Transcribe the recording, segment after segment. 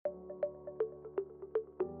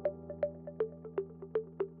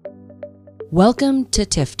Welcome to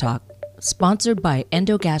TIF Talk, sponsored by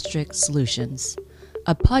Endogastric Solutions,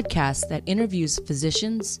 a podcast that interviews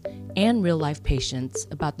physicians and real-life patients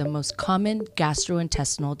about the most common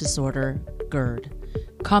gastrointestinal disorder, GERD,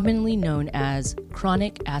 commonly known as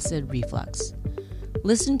chronic acid reflux.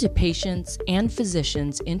 Listen to patients and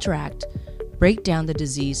physicians interact, break down the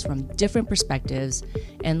disease from different perspectives,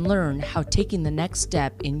 and learn how taking the next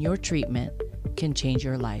step in your treatment can change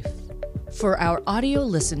your life. For our audio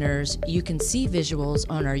listeners, you can see visuals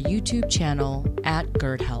on our YouTube channel at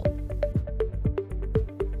GERD Help.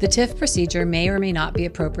 The TIF procedure may or may not be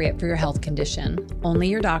appropriate for your health condition. Only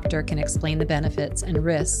your doctor can explain the benefits and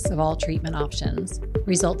risks of all treatment options.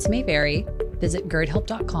 Results may vary. Visit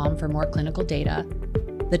gerdhelp.com for more clinical data.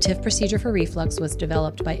 The TIF procedure for reflux was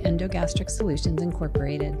developed by Endogastric Solutions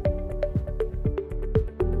Incorporated.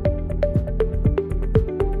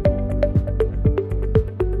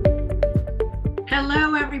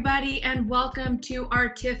 Hello, everybody, and welcome to our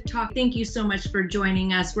TIF Talk. Thank you so much for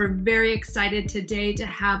joining us. We're very excited today to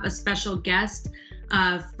have a special guest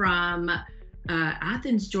from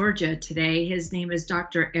Athens, Georgia today. His name is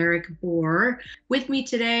Dr. Eric Bour. With me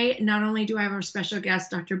today, not only do I have our special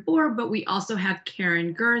guest, Dr. Bour, but we also have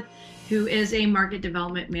Karen Girth, who is a market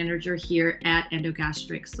development manager here at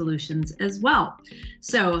Endogastric Solutions as well.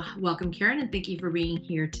 So welcome, Karen, and thank you for being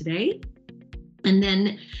here today. And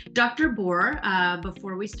then Dr. Bour,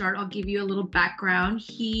 before we start, I'll give you a little background.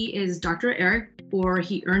 He is Dr. Eric Bour.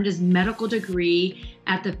 He earned his medical degree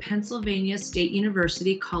at the Pennsylvania State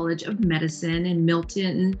University College of Medicine in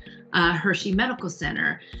Milton Hershey Medical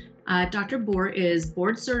Center. Dr. Bour is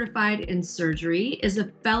board certified in surgery, is a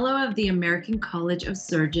fellow of the American College of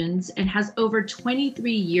Surgeons, and has over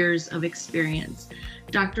 23 years of experience.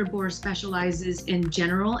 Dr. Bour specializes in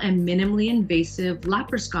general and minimally invasive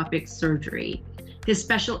laparoscopic surgery. His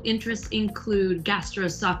special interests include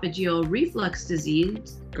gastroesophageal reflux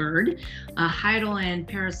disease, GERD, hiatal and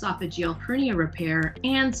paraesophageal hernia repair,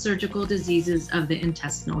 and surgical diseases of the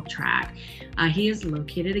intestinal tract. He is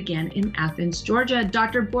located again in Athens, Georgia.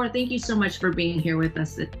 Dr. Bour, thank you so much for being here with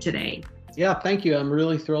us today. Yeah, thank you. I'm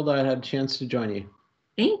really thrilled that I had a chance to join you.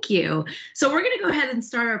 Thank you. So we're going to go ahead and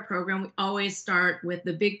start our program. We always start with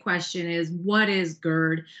the big question is, what is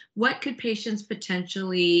GERD? What could patients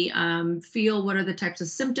potentially feel? What are the types of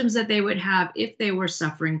symptoms that they would have if they were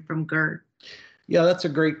suffering from GERD? Yeah, that's a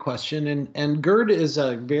great question. And GERD is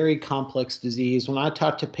a very complex disease. When I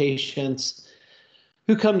talk to patients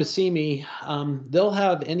who come to see me, they'll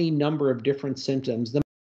have any number of different symptoms. The most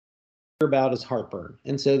I hear about is heartburn.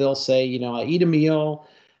 And so they'll say, I eat a meal,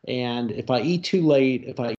 and if I eat too late,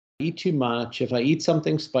 if I eat too much, if I eat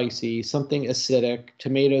something spicy, something acidic,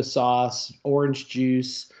 tomato sauce, orange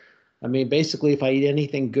juice, basically if I eat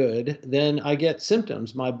anything good, then I get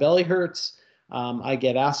symptoms. My belly hurts. I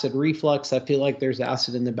get acid reflux. I feel like there's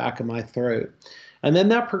acid in the back of my throat. And then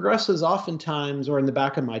that progresses oftentimes, or in the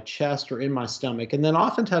back of my chest or in my stomach. And then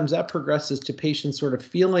oftentimes that progresses to patients sort of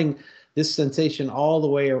feeling this sensation all the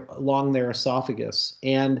way along their esophagus.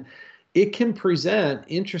 And it can present,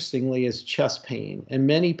 interestingly, as chest pain. And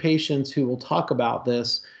many patients who will talk about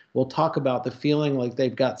this will talk about the feeling like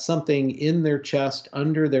they've got something in their chest,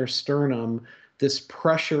 under their sternum, this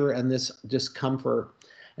pressure and this discomfort.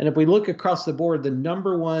 And if we look across the board, the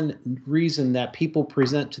number one reason that people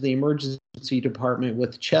present to the emergency department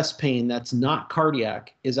with chest pain that's not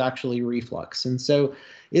cardiac is actually reflux. And so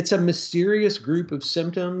it's a mysterious group of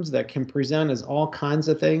symptoms that can present as all kinds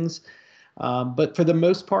of things. But for the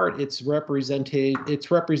most part, its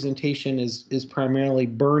representation is primarily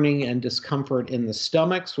burning and discomfort in the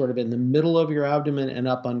stomach, sort of in the middle of your abdomen and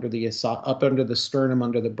up under the sternum,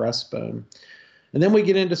 under the breastbone. And then we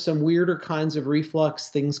get into some weirder kinds of reflux,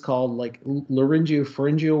 things called like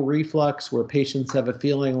laryngopharyngeal reflux, where patients have a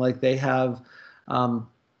feeling like they have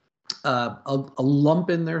a lump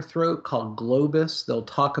in their throat called globus. They'll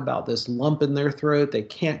talk about this lump in their throat. They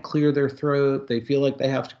can't clear their throat. They feel like they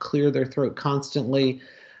have to clear their throat constantly.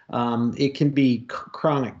 It can be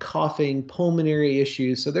chronic coughing, pulmonary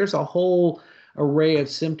issues. So there's a whole array of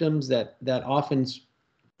symptoms that often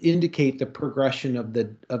indicate the progression of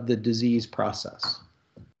the disease process.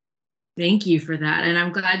 Thank you for that. And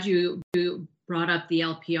I'm glad you brought up the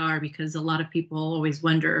LPR, because a lot of people always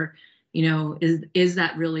wonder, is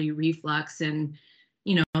that really reflux? And,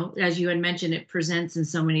 as you had mentioned, it presents in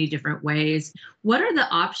so many different ways. What are the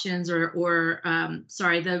options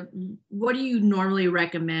what do you normally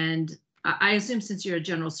recommend? I assume since you're a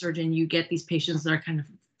general surgeon, you get these patients that are kind of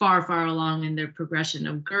far along in their progression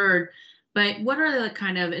of GERD. But what are the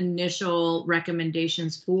kind of initial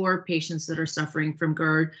recommendations for patients that are suffering from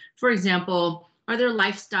GERD? For example, are there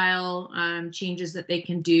lifestyle changes that they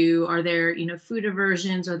can do? Are there, food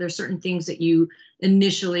aversions? Are there certain things that you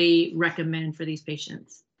initially recommend for these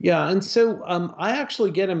patients? Yeah, and so I actually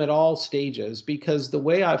get them at all stages, because the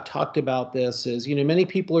way I've talked about this is, many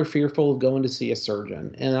people are fearful of going to see a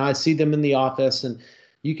surgeon, and I see them in the office, and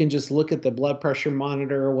you can just look at the blood pressure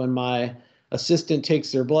monitor when my assistant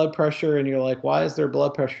takes their blood pressure, and you're like, why is their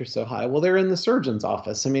blood pressure so high? Well, they're in the surgeon's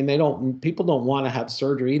office. I mean, people don't want to have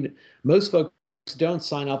surgery. Most folks don't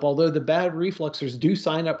sign up, although the bad refluxers do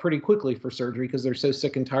sign up pretty quickly for surgery because they're so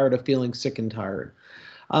sick and tired of feeling sick and tired.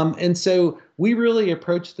 And so we really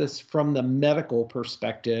approach this from the medical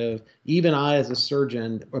perspective. Even I, as a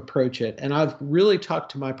surgeon, approach it. And I've really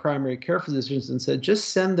talked to my primary care physicians and said, just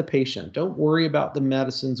send the patient. Don't worry about the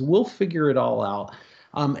medicines. We'll figure it all out.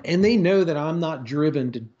 And they know that I'm not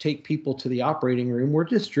driven to take people to the operating room. We're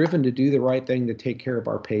just driven to do the right thing to take care of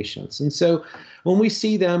our patients. And so when we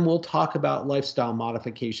see them, we'll talk about lifestyle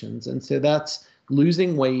modifications. And so that's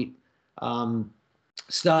losing weight,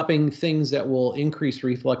 stopping things that will increase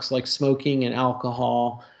reflux like smoking and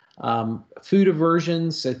alcohol, food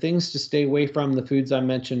aversions, so things to stay away from, the foods I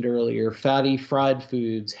mentioned earlier, fatty fried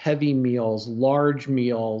foods, heavy meals, large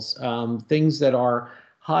meals, things that are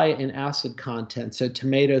high in acid content, so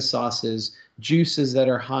tomato sauces, juices that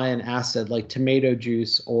are high in acid like tomato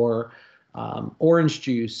juice or orange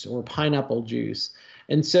juice or pineapple juice.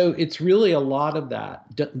 And so it's really a lot of that.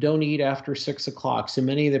 Don't eat after 6 o'clock. So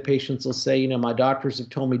many of the patients will say, my doctors have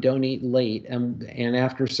told me don't eat late, and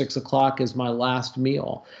after 6 o'clock is my last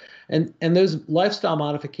meal. And those lifestyle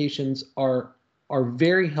modifications are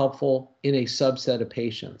very helpful in a subset of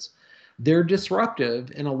patients. They're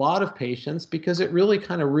disruptive in a lot of patients because it really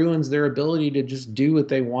kind of ruins their ability to just do what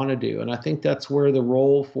they want to do. And I think that's where the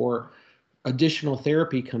role for additional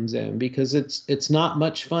therapy comes in, because it's not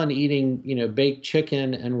much fun eating baked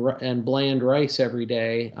chicken and bland rice every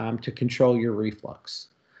day to control your reflux.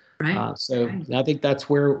 Right. So right. I think that's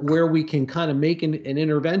where we can kind of make an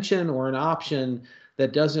intervention or an option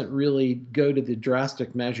that doesn't really go to the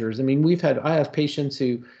drastic measures. I mean, I have patients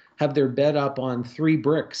who have their bed up on 3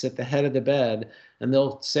 bricks at the head of the bed, and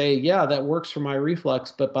they'll say, yeah, that works for my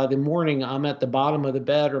reflux, but by the morning I'm at the bottom of the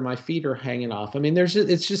bed or my feet are hanging off. I mean,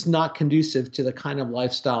 it's just not conducive to the kind of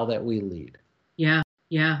lifestyle that we lead. Yeah,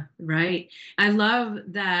 right. I love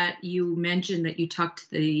that you mentioned that you talked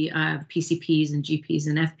to the PCPs and GPs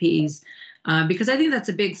and FPs, because I think that's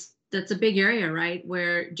a big area, right?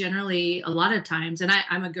 Where generally a lot of times, and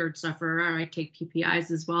I'm a GERD sufferer, I take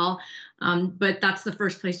PPIs as well, but that's the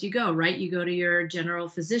first place you go, right? You go to your general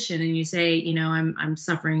physician and you say, I'm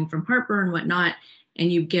suffering from heartburn, whatnot,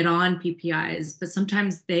 and you get on PPIs, but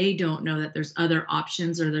sometimes they don't know that there's other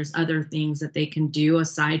options or there's other things that they can do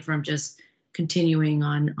aside from just continuing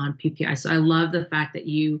on PPI. So I love the fact that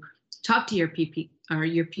you talk to your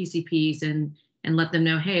PCPs and let them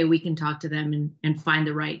know, hey, we can talk to them and find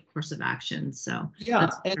the right course of action. So yeah,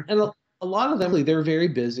 and a lot of them, they're very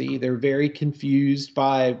busy. They're very confused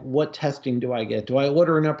by what testing do I get? Do I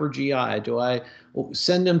order an upper GI? Do I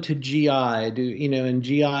send them to GI? In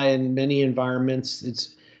GI in many environments,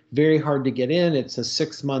 it's very hard to get in. It's a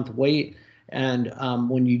 6-month wait. And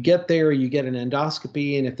when you get there, you get an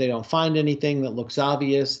endoscopy. And if they don't find anything that looks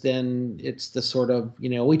obvious, then it's the sort of,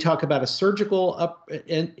 we talk about a surgical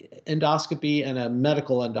endoscopy and a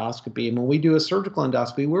medical endoscopy. And when we do a surgical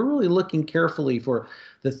endoscopy, we're really looking carefully for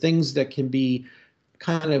the things that can be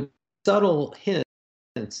kind of subtle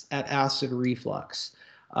hints at acid reflux.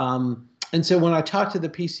 And so when I talk to the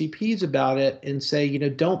PCPs about it and say,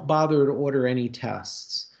 don't bother to order any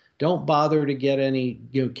tests. Don't bother to get any,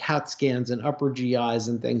 CAT scans and upper GIs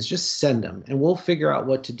and things. Just send them, and we'll figure out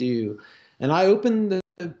what to do. And I open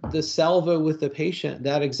the salvo with the patient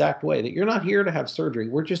that exact way, that you're not here to have surgery.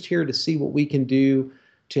 We're just here to see what we can do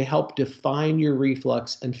to help define your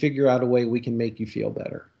reflux and figure out a way we can make you feel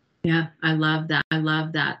better. Yeah, I love that.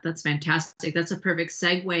 That's fantastic. That's a perfect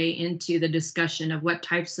segue into the discussion of what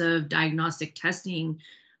types of diagnostic testing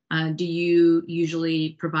do you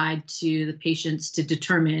usually provide to the patients to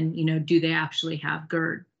determine, do they actually have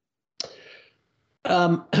GERD?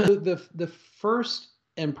 The first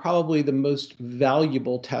and probably the most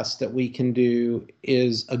valuable test that we can do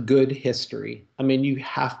is a good history. I mean, you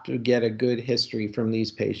have to get a good history from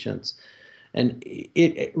these patients. And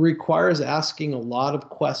it requires asking a lot of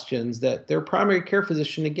questions that their primary care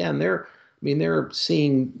physician, again, they're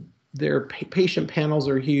seeing, their patient panels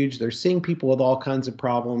are huge. They're seeing people with all kinds of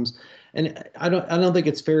problems. And I don't think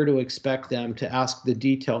it's fair to expect them to ask the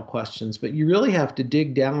detailed questions, but you really have to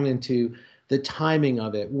dig down into the timing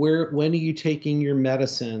of it. When are you taking your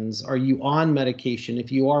medicines? Are you on medication?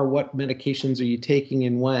 If you are, what medications are you taking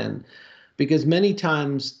and when? because many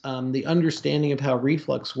times the understanding of how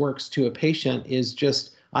reflux works to a patient is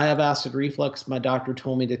just, I have acid reflux, my doctor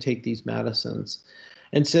told me to take these medicines.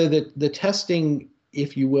 And so the testing,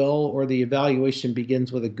 if you will, or the evaluation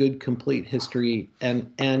begins with a good complete history,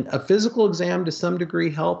 and a physical exam to some degree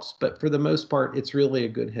helps, but for the most part, it's really a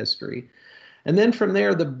good history. And then from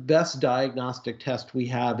there, the best diagnostic test we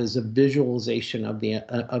have is a visualization of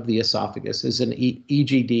the esophagus, is an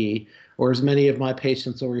EGD, or as many of my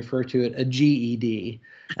patients will refer to it, a GED.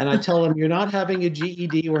 And I tell them, you're not having a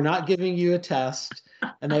GED, we're not giving you a test.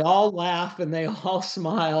 And they all laugh and they all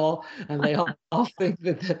smile and they all think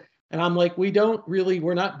that, and I'm like,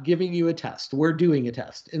 we're not giving you a test, we're doing a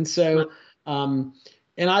test. And so,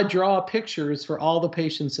 and I draw pictures for all the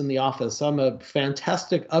patients in the office. I'm a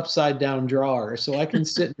fantastic upside down drawer, so I can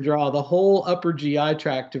sit and draw the whole upper GI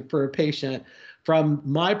tract for a patient from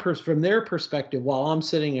their perspective while I'm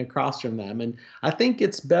sitting across from them. And I think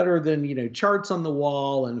it's better than, charts on the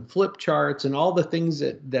wall and flip charts and all the things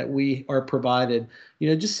that we are provided.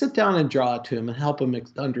 Just sit down and draw it to them and help them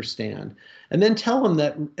understand. And then tell them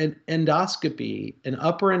that an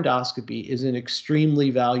upper endoscopy is an extremely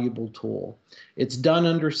valuable tool. It's done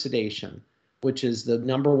under sedation, which is the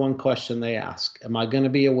number one question they ask. Am I going to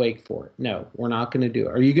be awake for it? No, we're not going to do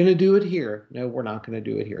it. Are you going to do it here? No, we're not going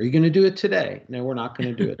to do it here. Are you going to do it today? No, we're not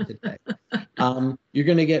going to do it today. You're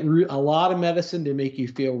going to get a lot of medicine to make you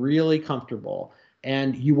feel really comfortable,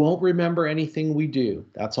 and you won't remember anything we do.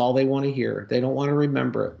 That's all they want to hear. They don't want to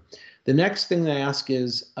remember it. The next thing they ask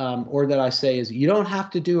is, or that I say is, you don't have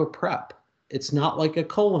to do a prep. It's not like a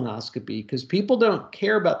colonoscopy, because people don't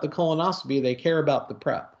care about the colonoscopy. They care about the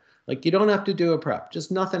prep. Like, you don't have to do a prep,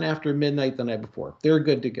 just nothing after midnight the night before. They're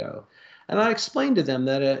good to go. And I explained to them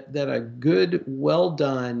that a good, well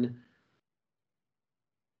done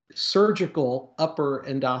surgical upper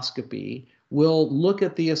endoscopy will look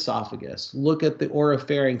at the esophagus, look at the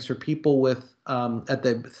oropharynx for people with at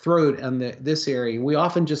the throat and this area. We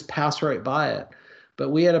often just pass right by it. But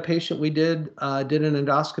we had a patient we did an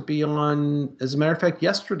endoscopy on, as a matter of fact,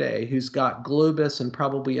 yesterday, who's got globus and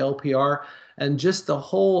probably LPR, and just the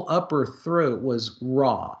whole upper throat was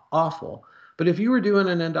raw, awful. But if you were doing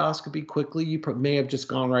an endoscopy quickly, you may have just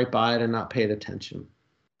gone right by it and not paid attention.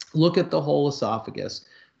 Look at the whole esophagus.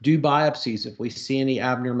 Do biopsies if we see any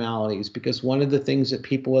abnormalities, because one of the things that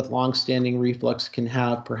people with longstanding reflux can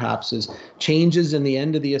have perhaps is changes in the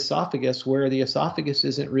end of the esophagus, where the esophagus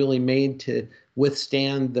isn't really made to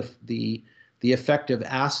withstand the effect of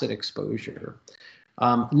acid exposure.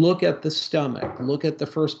 Look at the stomach, look at the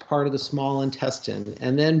first part of the small intestine,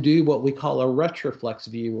 and then do what we call a retroflex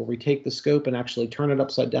view, where we take the scope and actually turn it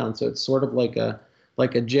upside down. So it's sort of like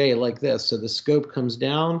a J like this. So the scope comes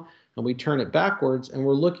down and we turn it backwards, and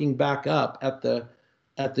we're looking back up at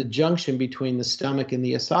the junction between the stomach and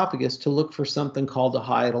the esophagus to look for something called a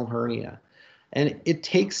hiatal hernia. And it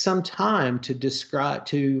takes some time to describe,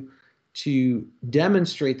 to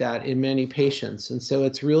demonstrate that in many patients. And so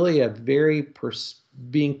it's really a very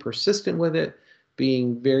being persistent with it,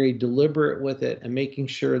 being very deliberate with it, and making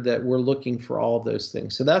sure that we're looking for all of those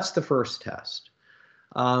things. So that's the first test.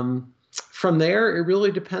 From there, it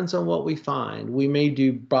really depends on what we find. We may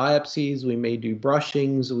do biopsies, we may do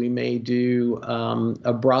brushings, we may do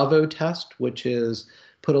a Bravo test, which is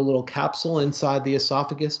put a little capsule inside the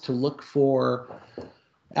esophagus to look for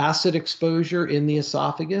acid exposure in the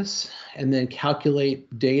esophagus, and then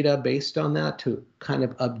calculate data based on that to kind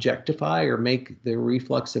of objectify or make the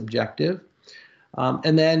reflux objective.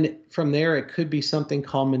 And then from there, it could be something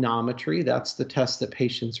called manometry. That's the test that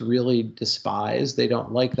patients really despise. They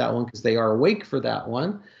don't like that one because they are awake for that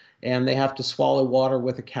one, and they have to swallow water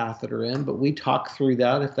with a catheter in, but we talk through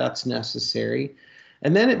that if that's necessary.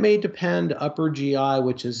 And then it may depend upper GI,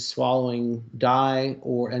 which is swallowing dye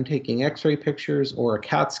and taking x-ray pictures or a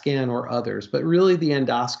CAT scan or others. But really the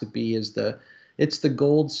endoscopy is it's the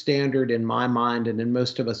gold standard in my mind, and in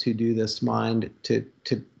most of us who do this mind, to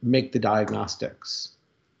make the diagnostics.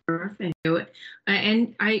 Perfect.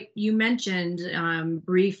 And you mentioned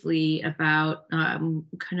briefly about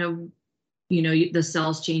kind of, the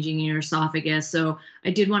cells changing in your esophagus. So I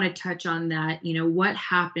did want to touch on that. What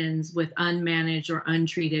happens with unmanaged or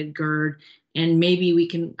untreated GERD? And maybe we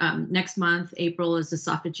can, next month, April is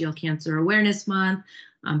Esophageal Cancer Awareness Month.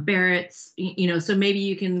 Barrett's, so maybe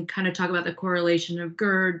you can kind of talk about the correlation of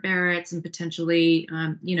GERD, Barrett's, and potentially,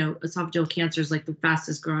 esophageal cancer is like the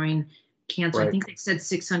fastest growing cancer. Right. I think they said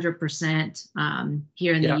 600%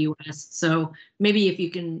 here in the U.S. So maybe if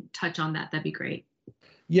you can touch on that, that'd be great.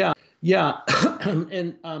 Yeah.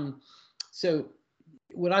 And so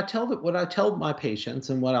what I tell my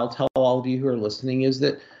patients, and what I'll tell all of you who are listening, is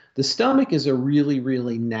that The stomach is a really,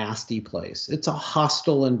 really nasty place. It's a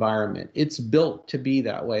hostile environment. It's built to be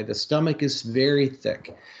that way. The stomach is very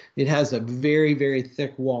thick. It has a very, very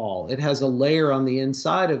thick wall. It has a layer on the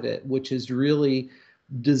inside of it, which is really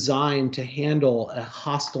designed to handle a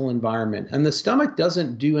hostile environment. And the stomach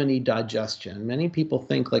doesn't do any digestion. Many people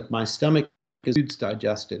think like my stomach is food's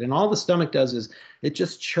digested. And all the stomach does is it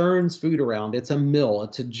just churns food around. It's a mill.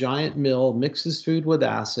 It's a giant mill, mixes food with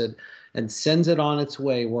acid and sends it on its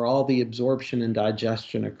way where all the absorption and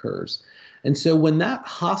digestion occurs. And so when that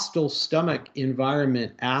hostile stomach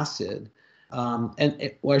environment acid, and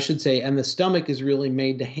the stomach is really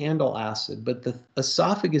made to handle acid, but the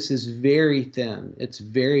esophagus is very thin. It's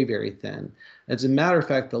very, very thin. As a matter of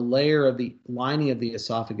fact, the layer of the lining of the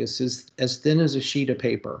esophagus is as thin as a sheet of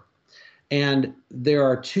paper. And there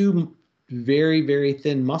are two very, very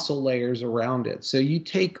thin muscle layers around it. So you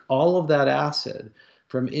take all of that acid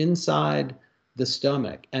from inside the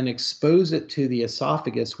stomach and expose it to the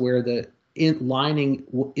esophagus where the lining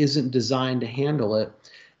isn't designed to handle it.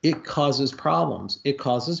 It causes problems. It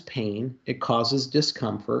causes pain. It causes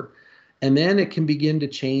discomfort. And then it can begin to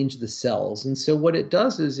change the cells. And so what it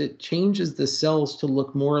does is it changes the cells to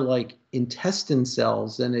look more like intestine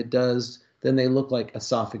cells than they look like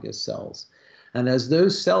esophagus cells. And as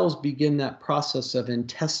those cells begin that process of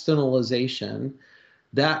intestinalization,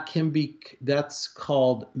 that's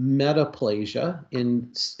called metaplasia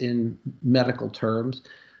in medical terms.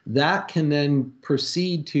 That can then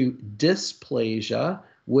proceed to dysplasia,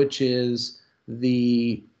 which is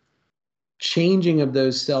the changing of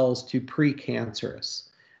those cells to precancerous.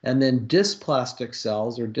 And then dysplastic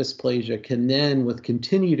cells or dysplasia can then, with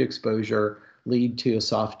continued exposure, lead to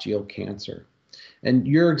esophageal cancer. And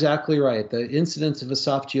you're exactly right. The incidence of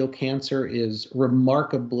esophageal cancer is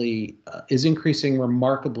increasing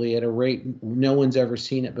remarkably at a rate no one's ever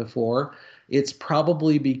seen it before. It's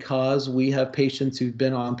probably because we have patients who've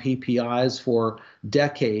been on PPIs for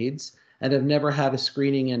decades and have never had a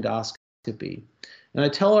screening endoscopy. And I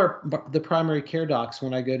tell the primary care docs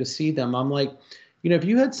when I go to see them, I'm like, if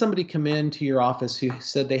you had somebody come into your office who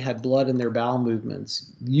said they had blood in their bowel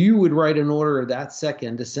movements, you would write an order that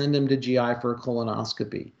second to send them to GI for a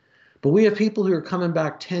colonoscopy. But we have people who are coming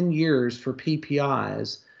back 10 years for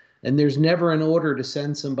PPIs, and there's never an order to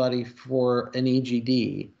send somebody for an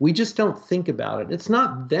EGD. We just don't think about it. It's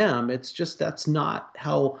not them. It's just that's not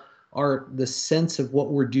how the sense of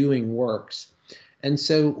what we're doing works. And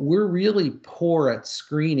so we're really poor at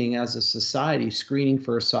screening as a society, screening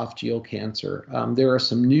for esophageal cancer. There are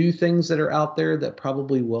some new things that are out there that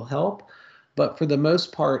probably will help, but for the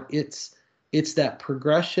most part, it's that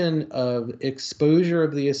progression of exposure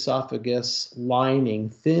of the esophagus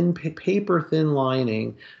lining, paper-thin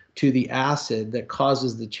lining, to the acid that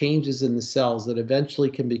causes the changes in the cells that eventually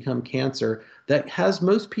can become cancer that has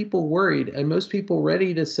most people worried and most people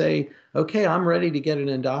ready to say, okay, I'm ready to get an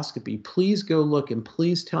endoscopy. Please go look and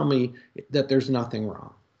please tell me that there's nothing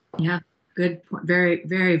wrong. Yeah, good point. Very,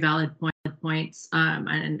 very valid points.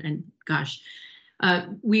 And gosh,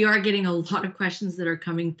 we are getting a lot of questions that are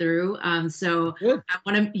coming through. So good.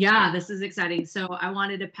 This is exciting. So I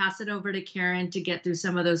wanted to pass it over to Karen to get through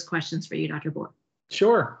some of those questions for you, Dr. Bour.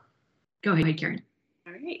 Sure. Go ahead, Karen.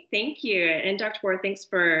 All right, thank you. And Dr. Bour, thanks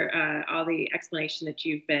for all the explanation that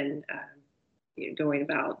you've been going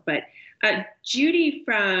about. But Judy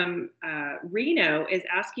from Reno is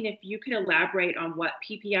asking if you could elaborate on what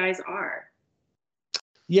PPIs are.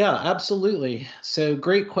 Yeah, absolutely. So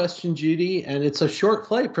great question, Judy. And it's a short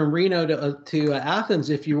flight from Reno to Athens.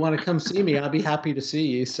 If you want to come see me, I'll be happy to see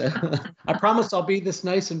you. So I promise I'll be this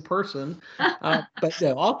nice in person. But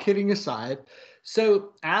no, all kidding aside.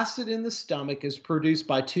 So acid in the stomach is produced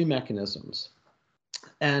by two mechanisms.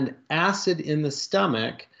 And acid in the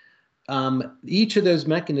stomach, each of those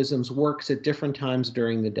mechanisms works at different times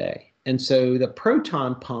during the day. And so the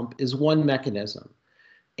proton pump is one mechanism.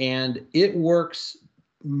 And it works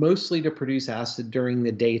mostly to produce acid during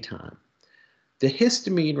the daytime. The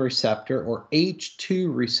histamine receptor, or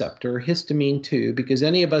H2 receptor, histamine 2, because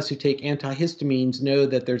any of us who take antihistamines know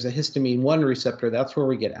that there's a histamine 1 receptor. That's where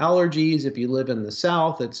we get allergies. If you live in the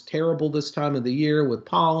South, it's terrible this time of the year with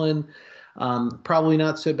pollen. Probably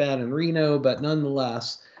not so bad in Reno, but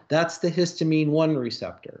nonetheless, that's the histamine 1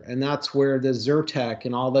 receptor. And that's where the Zyrtec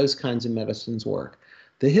and all those kinds of medicines work.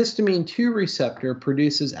 The histamine 2 receptor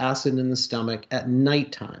produces acid in the stomach at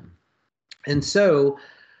nighttime. And so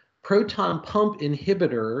proton pump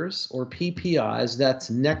inhibitors, or PPIs,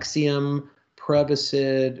 that's Nexium,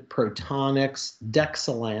 Prevacid, Protonix,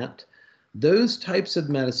 Dexilant, those types of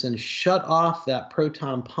medicines shut off that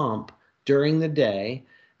proton pump during the day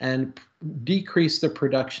and decrease the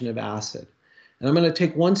production of acid. And I'm going to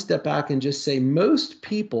take one step back and just say most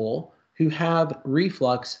people who have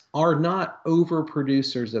reflux are not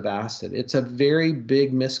overproducers of acid. It's a very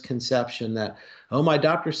big misconception that, oh, my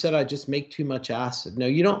doctor said I just make too much acid. No,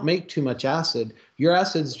 you don't make too much acid. Your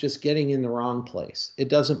acid's just getting in the wrong place. It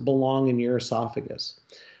doesn't belong in your esophagus.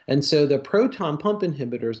 And so the proton pump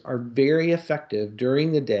inhibitors are very effective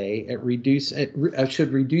during the day at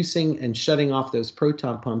reducing and shutting off those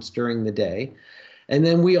proton pumps during the day. And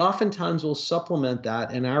then we oftentimes will supplement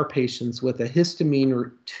that in our patients with a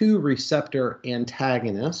histamine 2 receptor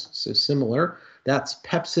antagonist, so similar. That's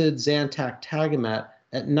Pepcid, Zantac, Tagamet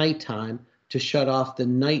at nighttime to shut off the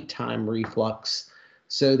nighttime reflux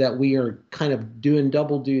so that we are kind of doing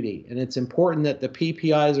double duty. And it's important that the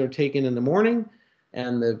PPIs are taken in the morning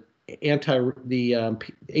and the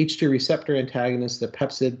H2 receptor antagonist, the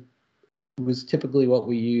Pepcid, was typically what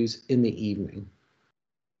we use in the evening.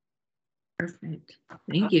 Perfect.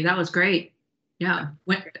 Thank you. That was great. Yeah.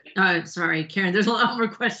 Sorry, Karen, there's a lot more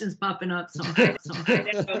questions popping up. So, I know.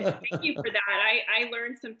 Thank you for that. I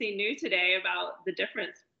learned something new today about the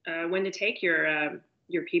difference when to take your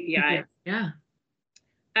PPI. Yeah.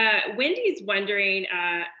 Wendy's wondering,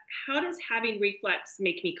 how does having reflux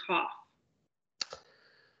make me cough?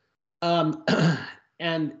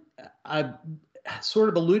 And I sort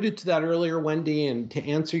of alluded to that earlier, Wendy, and to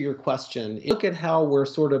answer your question, look at how we're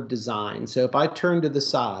sort of designed. So if I turn to the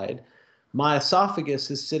side, my esophagus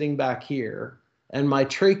is sitting back here and my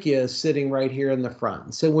trachea is sitting right here in the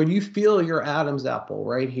front. So when you feel your Adam's apple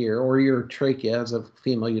right here, or your trachea, as a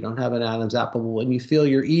female, you don't have an Adam's apple, but when you feel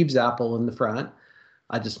your Eve's apple in the front,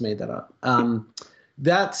 I just made that up.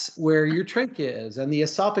 That's where your trachea is, and the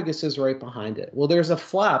esophagus is right behind it. Well, there's a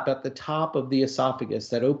flap at the top of the esophagus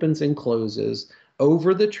that opens and closes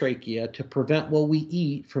over the trachea to prevent what we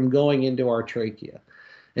eat from going into our trachea.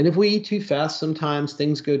 And if we eat too fast, sometimes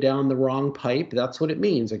things go down the wrong pipe. That's what it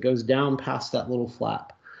means. It goes down past that little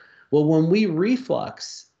flap. Well, when we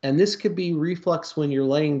reflux, and this could be reflux when you're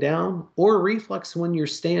laying down or reflux when you're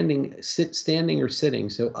standing or sitting.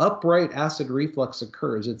 So upright acid reflux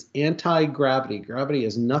occurs. It's anti-gravity. Gravity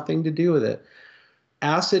has nothing to do with it.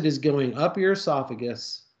 Acid is going up your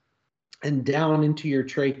esophagus and down into your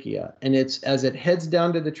trachea. And it's as it heads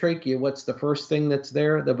down to the trachea, what's the first thing that's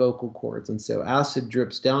there? The vocal cords. And so acid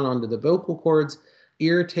drips down onto the vocal cords,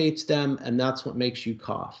 irritates them, and that's what makes you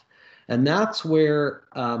cough. And that's where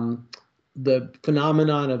the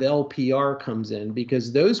phenomenon of LPR comes in,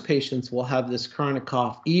 because those patients will have this chronic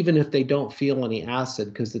cough even if they don't feel any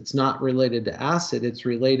acid, because it's not related to acid, it's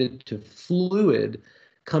related to fluid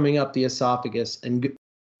coming up the esophagus and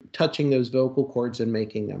touching those vocal cords and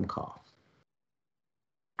making them cough.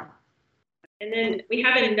 And then we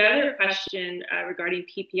have another question regarding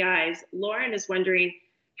PPIs. Lauren is wondering,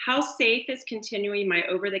 how safe is continuing my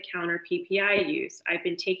over-the-counter PPI use? I've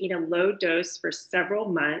been taking a low dose for several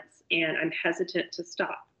months and I'm hesitant to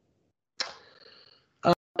stop.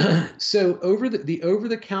 So the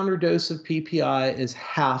over-the-counter dose of PPI is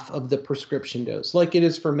half of the prescription dose, like it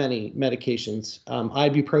is for many medications.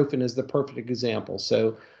 Ibuprofen is the perfect example.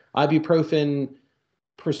 So ibuprofen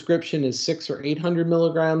prescription is 600 or 800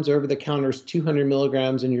 milligrams, over-the-counter is 200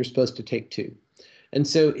 milligrams, and you're supposed to take 2. And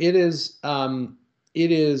so it is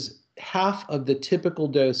half of the typical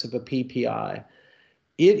dose of a PPI.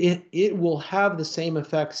 It will have the same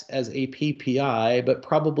effects as a PPI, but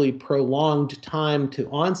probably prolonged time to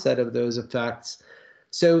onset of those effects.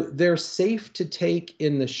 So they're safe to take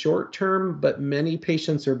in the short term, but many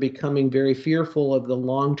patients are becoming very fearful of the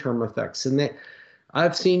long-term effects. And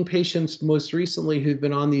I've seen patients most recently who've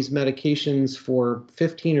been on these medications for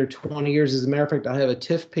 15 or 20 years. As a matter of fact, I have a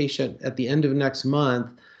TIF patient at the end of next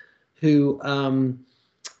month who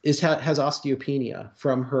has osteopenia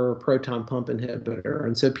from her proton pump inhibitor.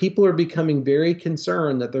 And so people are becoming very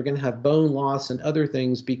concerned that they're going to have bone loss and other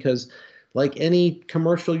things because, like any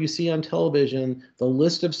commercial you see on television, the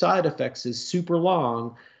list of side effects is super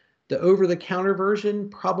long. The over-the-counter version,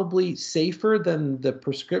 probably safer than the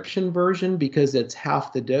prescription version because it's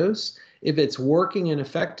half the dose. If it's working and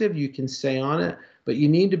effective, you can stay on it. But you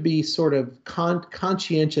need to be sort of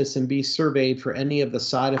conscientious and be surveyed for any of the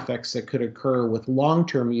side effects that could occur with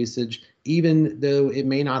long-term usage, even though it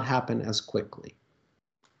may not happen as quickly.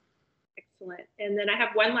 Excellent. And then I have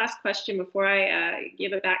one last question before I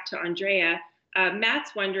give it back to Andrea.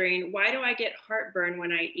 Matt's wondering, why do I get heartburn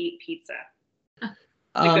when I eat pizza?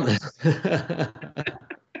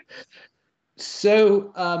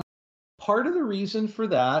 So part of the reason for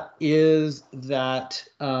that is that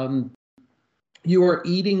you are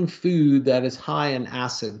eating food that is high in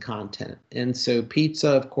acid content. And so pizza,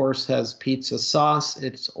 of course, has pizza sauce.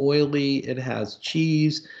 It's oily. It has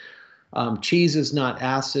cheese. Cheese is not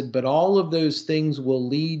acid, but all of those things will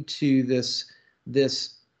lead to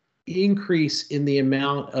this increase in the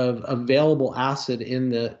amount of available acid in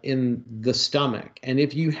the stomach. And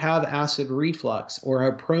if you have acid reflux or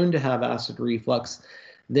are prone to have acid reflux,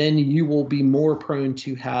 then you will be more prone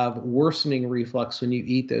to have worsening reflux when you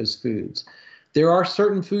eat those foods. There are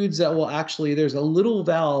certain foods that will actually, there's a little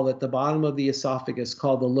valve at the bottom of the esophagus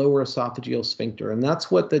called the lower esophageal sphincter. And that's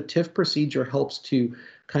what the TIF procedure helps to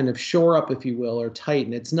kind of shore up, if you will, or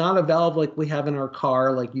tighten. It's not a valve like we have in our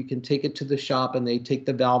car, like you can take it to the shop and they take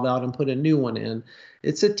the valve out and put a new one in.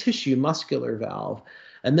 It's a tissue muscular valve.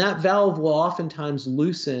 And that valve will oftentimes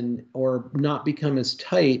loosen or not become as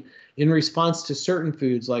tight in response to certain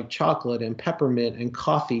foods like chocolate and peppermint and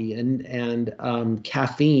coffee and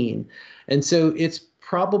caffeine. And so it's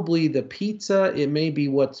probably the pizza. It may be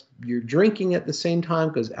what you're drinking at the same time,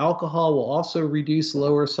 because alcohol will also reduce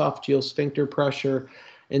lower esophageal sphincter pressure.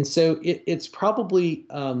 And so it's probably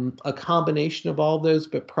a combination of all those,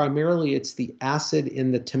 but primarily it's the acid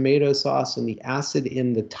in the tomato sauce and the acid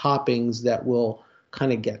in the toppings that will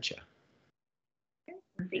kind of get you.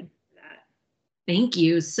 Thank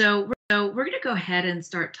you. So we're going to go ahead and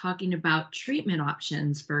start talking about treatment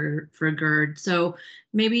options for GERD. So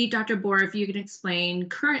maybe Dr. Bour, if you can explain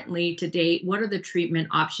currently to date, what are the treatment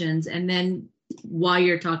options? And then while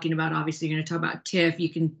you're talking about, obviously you're going to talk about TIF, you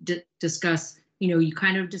can discuss, you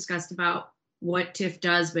kind of discussed about what TIF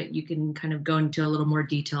does, but you can kind of go into a little more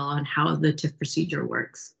detail on how the TIF procedure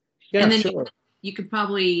works. Yeah, and then sure. You could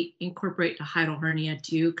probably incorporate a hiatal hernia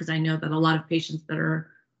too, because I know that a lot of patients that are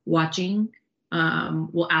watching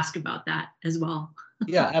will ask about that as well.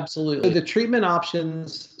 Yeah, absolutely. So the treatment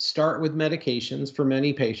options start with medications for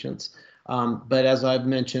many patients. But as I've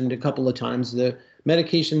mentioned a couple of times, the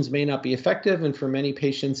medications may not be effective. And for many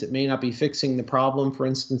patients, it may not be fixing the problem. For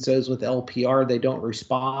instance, those with LPR, they don't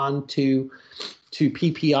respond to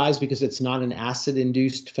PPIs because it's not an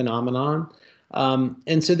acid-induced phenomenon.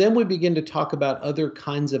 And so then we begin to talk about other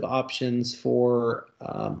kinds of options for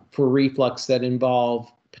reflux that involve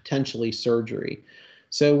potentially surgery.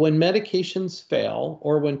 So when medications fail,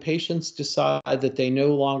 or when patients decide that they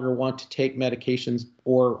no longer want to take medications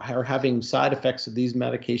or are having side effects of these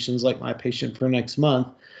medications, like my patient for next month,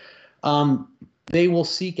 they will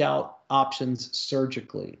seek out options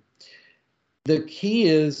surgically. The key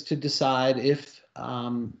is to decide if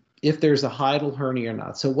there's a hiatal hernia or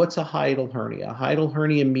not. So what's a hiatal hernia? A hiatal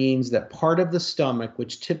hernia means that part of the stomach,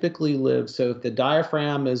 which typically lives, so if the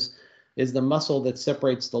diaphragm is the muscle that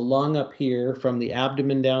separates the lung up here from the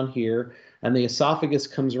abdomen down here, and the esophagus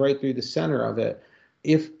comes right through the center of it.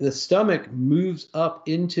 If the stomach moves up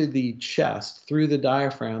into the chest through the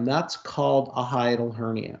diaphragm, that's called a hiatal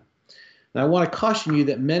hernia. Now, I want to caution you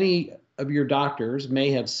that many of your doctors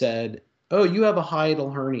may have said, oh, you have a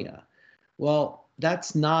hiatal hernia. Well,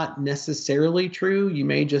 that's not necessarily true. You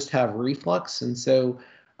may just have reflux. And so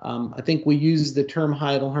I think we use the term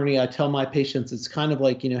hiatal hernia. I tell my patients it's kind of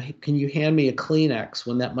like, hey, can you hand me a Kleenex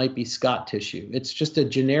when that might be Scott tissue? It's just a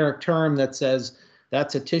generic term that says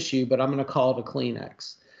that's a tissue, but I'm going to call it a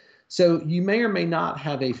Kleenex. So you may or may not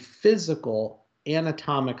have a physical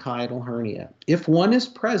anatomic hiatal hernia. If one is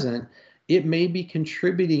present, it may be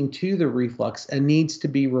contributing to the reflux and needs to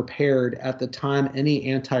be repaired at the time any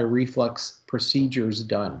anti-reflux procedure is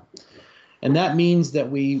done. And that means that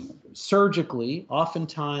we surgically,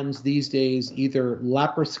 oftentimes these days, either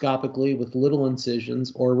laparoscopically with little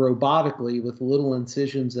incisions or robotically with little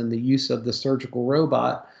incisions and the use of the surgical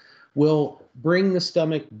robot, will bring the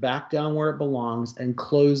stomach back down where it belongs and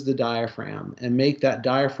close the diaphragm and make that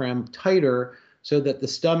diaphragm tighter so that the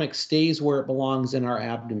stomach stays where it belongs in our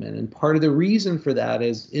abdomen. And part of the reason for that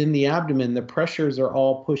is in the abdomen, the pressures are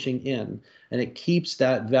all pushing in, and it keeps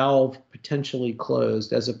that valve potentially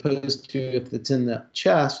closed, as opposed to if it's in the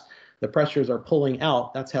chest, the pressures are pulling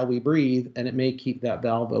out. That's how we breathe, and it may keep that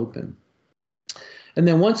valve open. And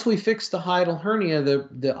then once we fix the hiatal hernia,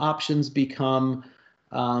 the options become,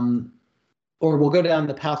 or we'll go down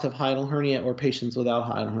the path of hiatal hernia or patients without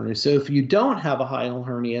hiatal hernia. So if you don't have a hiatal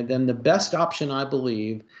hernia, then the best option, I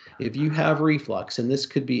believe, if you have reflux, and this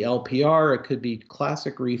could be LPR, it could be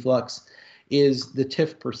classic reflux, is the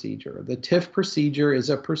TIF procedure. The TIF procedure is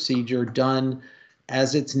a procedure done,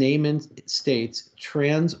 as its name states,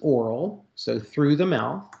 transoral, so through the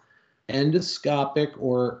mouth, endoscopic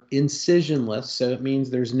or incisionless, so it means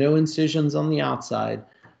there's no incisions on the outside,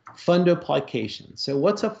 fundoplication. So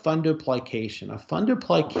what's a fundoplication? A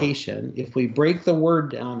fundoplication, if we break the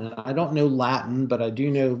word down, and I don't know Latin, but I do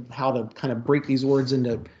know how to kind of break these words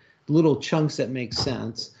into little chunks that make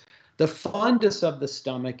sense. The fundus of the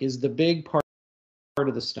stomach is the big part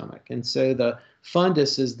of the stomach. And so the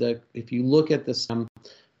fundus is if you look at the stomach,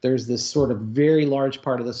 there's this sort of very large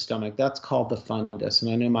part of the stomach. That's called the fundus. And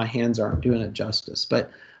I know my hands aren't doing it justice, but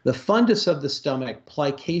the fundus of the stomach,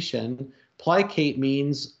 plication, plicate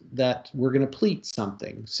means that we're going to pleat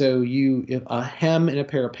something. So if a hem in a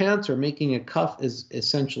pair of pants or making a cuff is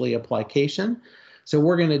essentially a plication. So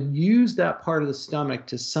we're going to use that part of the stomach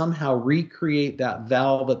to somehow recreate that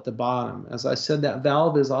valve at the bottom. As I said, that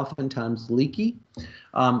valve is oftentimes leaky.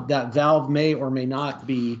 That valve may or may not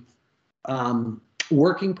be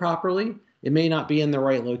working properly. It may not be in the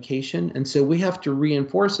right location. And so we have to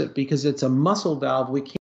reinforce it because it's a muscle valve. We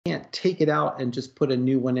can't take it out and just put a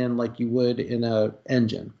new one in like you would in an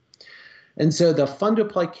engine. And so the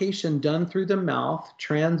fundoplication done through the mouth,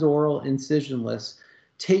 transoral incisionless,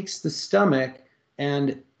 takes the stomach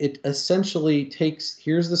and it essentially takes,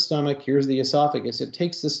 here's the stomach, here's the esophagus. It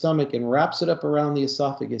takes the stomach and wraps it up around the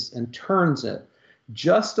esophagus and turns it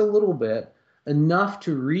just a little bit, enough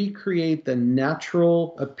to recreate the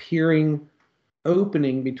natural appearing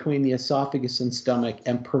opening between the esophagus and stomach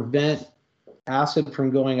and prevent acid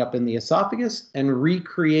from going up in the esophagus, and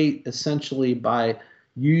recreate essentially by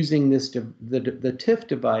using this the TIF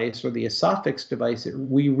device or the esophagus device,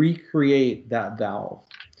 we recreate that valve.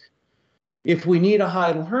 If we need a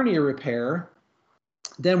hiatal hernia repair,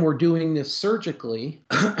 then we're doing this surgically.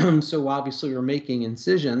 So obviously we're making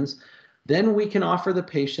incisions. Then we can offer the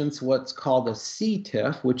patients what's called a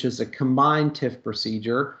C-TIF, which is a combined TIF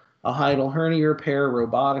procedure, a hiatal hernia repair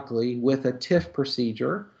robotically with a TIF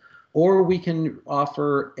procedure, or we can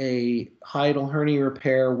offer a hiatal hernia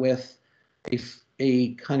repair with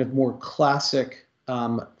a kind of more classic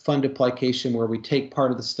fundoplication where we take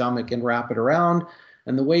part of the stomach and wrap it around.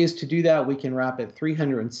 And the ways to do that, we can wrap it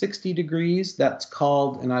 360 degrees. That's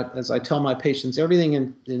called, and as I tell my patients,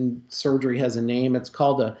 everything in surgery has a name. It's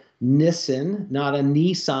called a Nissen, not a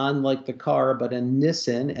Nissan like the car, but a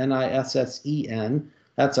Nissen, N-I-S-S-E-N.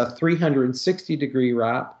 That's a 360 degree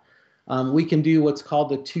wrap. We can do what's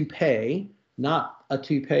called a toupee, not a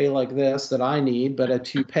toupee like this that I need, but a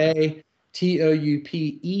toupee,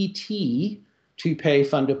 T-O-U-P-E-T, toupee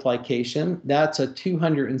fundoplication. That's a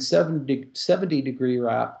 270 degree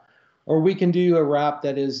wrap. Or we can do a wrap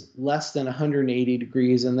that is less than 180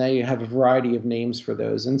 degrees, and they have a variety of names for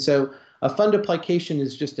those. And so a fundoplication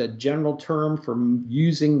is just a general term for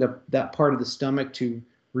using that part of the stomach to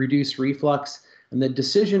reduce reflux. And the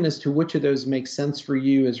decision as to which of those makes sense for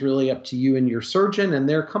you is really up to you and your surgeon and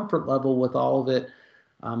their comfort level with all of it.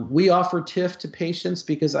 We offer TIF to patients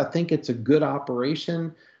because I think it's a good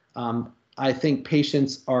operation. I think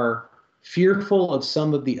patients are fearful of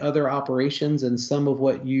some of the other operations and some of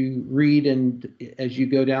what you read and as you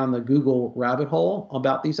go down the Google rabbit hole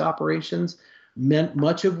about these operations,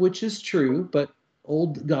 much of which is true, but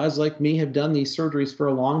old guys like me have done these surgeries for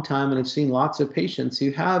a long time and have seen lots of patients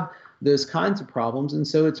who have those kinds of problems. And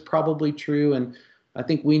so it's probably true. And I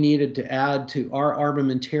think we needed to add to our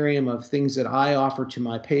armamentarium of things that I offer to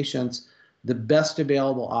my patients, the best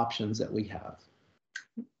available options that we have.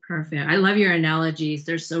 Perfect. I love your analogies.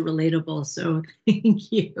 They're so relatable. So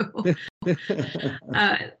thank you.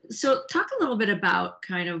 So talk a little bit about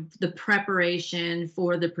kind of the preparation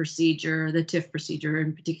for the procedure, the TIF procedure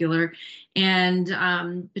in particular,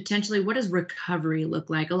 and potentially what does recovery look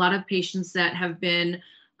like? A lot of patients that have been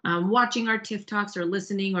watching our TIF talks or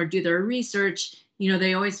listening or do their research,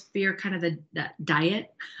 they always fear kind of that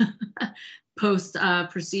diet post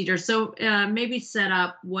procedure. So maybe set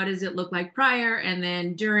up what does it look like prior and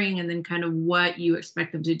then during, and then kind of what you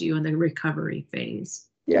expect them to do in the recovery phase.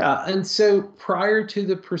 Yeah, and so prior to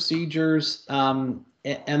the procedures, and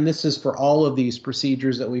this is for all of these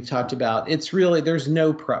procedures that we've talked about, it's really, there's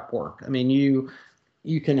no prep work. I mean, you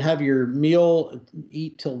can have your meal,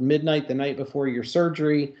 eat till midnight the night before your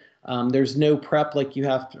surgery. There's no prep like you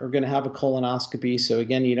are going to have a colonoscopy. So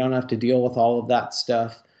again, you don't have to deal with all of that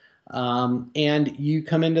stuff. And you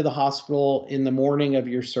come into the hospital in the morning of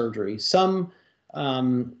your surgery. Some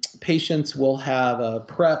patients will have a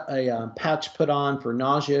patch put on for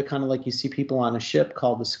nausea, kind of like you see people on a ship,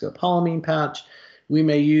 called the scopolamine patch. We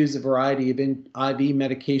may use a variety of IV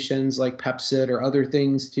medications like Pepcid or other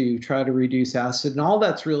things to try to reduce acid. And all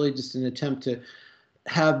that's really just an attempt to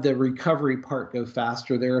have the recovery part go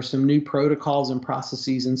faster. There are some new protocols and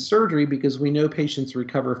processes in surgery because we know patients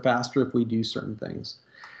recover faster if we do certain things.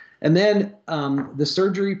 And then the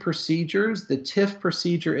surgery procedures, the TIF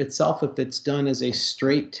procedure itself, if it's done as a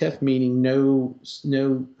straight TIF, meaning no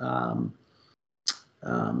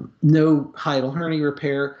hiatal hernia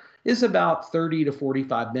repair, is about 30 to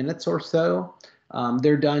 45 minutes or so.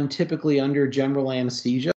 They're done typically under general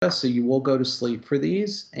anesthesia, so you will go to sleep for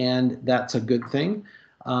these, and that's a good thing.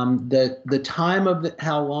 The time of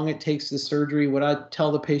how long it takes the surgery, what I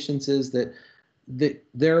tell the patients is that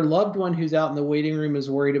their loved one who's out in the waiting room is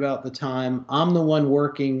worried about the time. I'm the one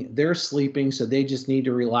working, they're sleeping, so they just need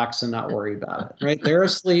to relax and not worry about it, right? They're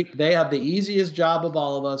asleep. They have the easiest job of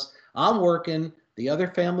all of us. I'm working, the other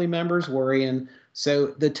family members worrying. So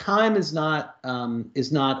the time is not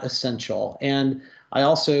essential. And I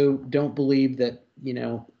also don't believe that,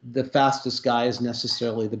 the fastest guy is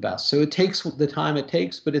necessarily the best. So it takes the time it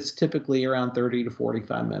takes, but it's typically around 30 to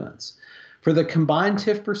 45 minutes. For the combined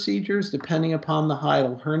TIF procedures, depending upon the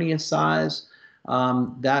hiatal hernia size,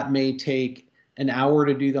 that may take an hour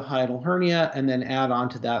to do the hiatal hernia and then add on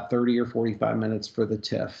to that 30 or 45 minutes for the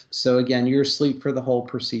TIF. So again, you're asleep for the whole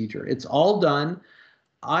procedure. It's all done.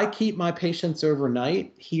 I keep my patients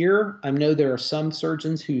overnight here. I know there are some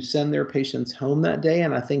surgeons who send their patients home that day,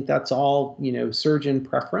 and I think that's all, surgeon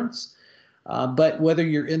preference. But whether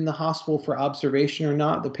you're in the hospital for observation or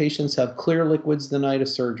not, the patients have clear liquids the night of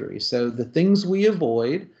surgery. So the things we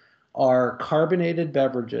avoid are carbonated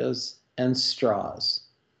beverages and straws.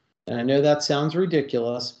 And I know that sounds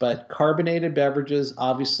ridiculous, but carbonated beverages,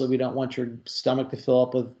 obviously we don't want your stomach to fill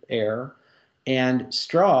up with air. And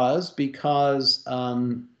straws, because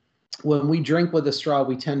when we drink with a straw,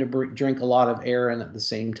 we tend to drink a lot of air in at the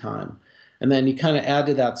same time. And then you kind of add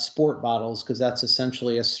to that sport bottles, because that's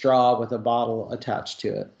essentially a straw with a bottle attached to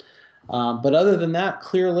it. But other than that,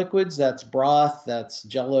 clear liquids, that's broth, that's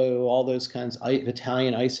Jello, all those kinds,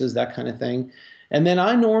 Italian ices, that kind of thing. And then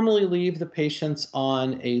I normally leave the patients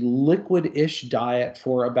on a liquid-ish diet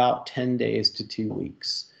for about 10 days to 2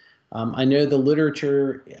 weeks. I know the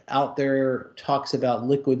literature out there talks about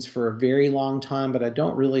liquids for a very long time, but I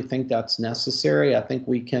don't really think that's necessary. I think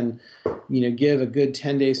we can, give a good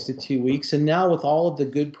 10 days to 2 weeks. And now with all of the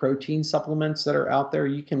good protein supplements that are out there,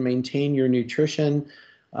 you can maintain your nutrition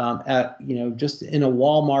just in a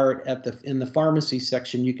Walmart in the pharmacy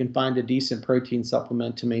section, you can find a decent protein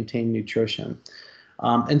supplement to maintain nutrition.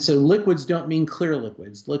 And so liquids don't mean clear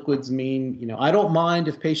liquids. Liquids mean, I don't mind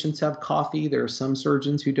if patients have coffee. There are some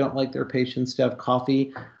surgeons who don't like their patients to have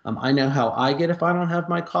coffee. I know how I get if I don't have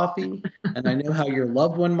my coffee, and I know how your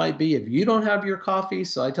loved one might be if you don't have your coffee.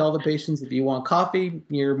 So I tell the patients, if you want coffee,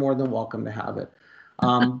 you're more than welcome to have it.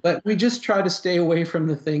 But we just try to stay away from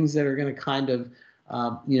the things that are going to kind of,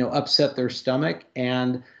 upset their stomach.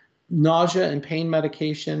 And nausea and pain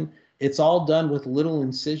medication, it's all done with little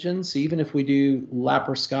incisions. So even if we do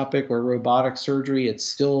laparoscopic or robotic surgery, it's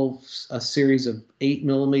still a series of 5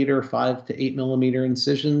 to 8 millimeter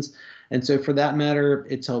incisions. And so for that matter,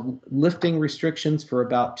 it's a lifting restrictions for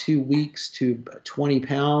about 2 weeks to 20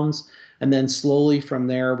 pounds. And then slowly from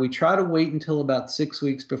there, we try to wait until about 6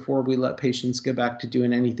 weeks before we let patients go back to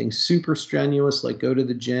doing anything super strenuous, like go to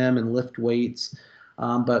the gym and lift weights.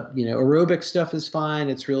 But aerobic stuff is fine.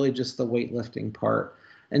 It's really just the weightlifting part.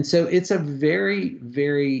 And so it's a very,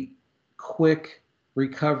 very quick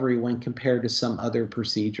recovery when compared to some other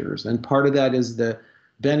procedures. And part of that is the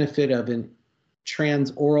benefit of an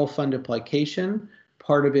transoral fundoplication.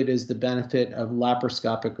 Part of it is the benefit of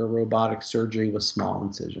laparoscopic or robotic surgery with small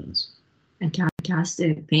incisions.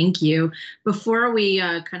 Fantastic. Thank you. Before we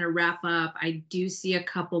kind of wrap up, I do see a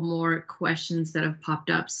couple more questions that have popped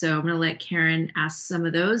up. So I'm going to let Karen ask some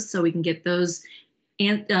of those so we can get those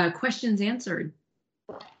questions answered.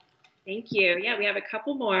 Thank you. Yeah, we have a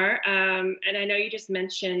couple more. And I know you just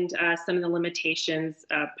mentioned some of the limitations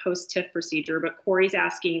post-TIF procedure, but Corey's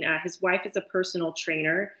asking, his wife is a personal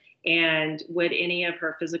trainer, and would any of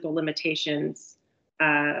her physical limitations,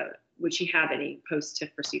 would she have any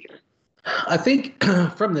post-TIF procedure? I think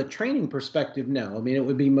from the training perspective, no. I mean, it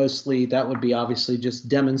would be that would be obviously just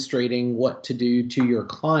demonstrating what to do to your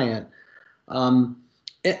client. And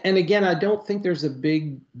again, I don't think there's a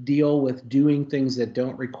big deal with doing things that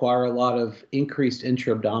don't require a lot of increased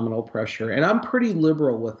intra-abdominal pressure. And I'm pretty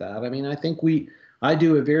liberal with that. I mean, I think I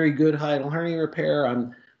do a very good hiatal hernia repair.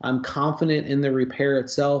 I'm confident in the repair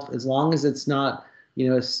itself, as long as it's not, a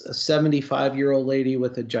 75-year-old lady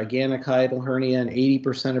with a gigantic hiatal hernia and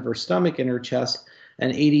 80% of her stomach in her chest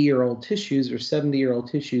and 80-year-old tissues or 70-year-old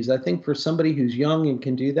tissues. I think for somebody who's young and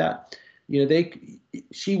can do that,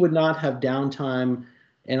 she would not have downtime.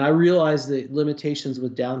 And I realize the limitations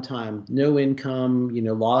with downtime, no income,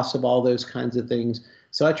 loss of all those kinds of things.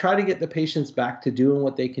 So I try to get the patients back to doing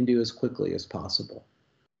what they can do as quickly as possible.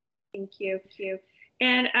 Thank you.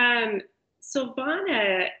 And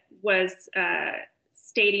Silvana was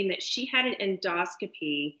stating that she had an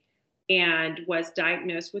endoscopy and was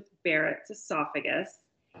diagnosed with Barrett's esophagus,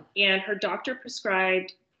 and her doctor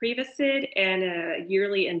prescribed Prevacid and a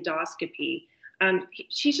yearly endoscopy.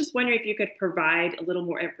 She's just wondering if you could provide a little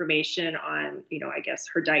more information on, I guess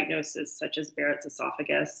her diagnosis, such as Barrett's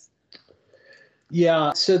esophagus.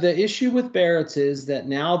 Yeah, so the issue with Barrett's is that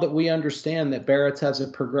now that we understand that Barrett's has a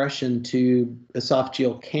progression to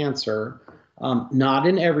esophageal cancer, not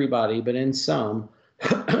in everybody, but in some,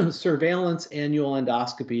 surveillance annual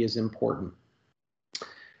endoscopy is important.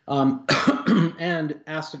 And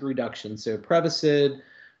acid reduction, so Prevacid,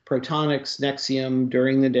 Protonix, Nexium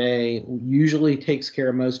during the day usually takes care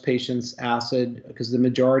of most patients' acid because the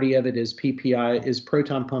majority of it is PPI, is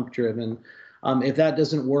proton pump driven. If that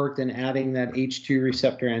doesn't work, then adding that H2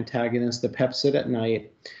 receptor antagonist, the Pepcid at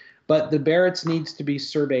night. But the Barrett's needs to be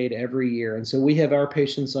surveyed every year. And so we have our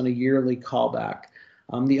patients on a yearly callback.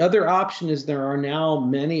 The other option is there are now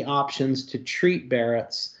many options to treat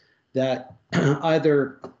Barrett's that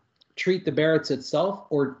either treat the Barrett's itself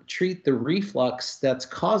or treat the reflux that's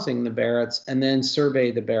causing the Barrett's and then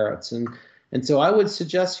survey the Barrett's. And so I would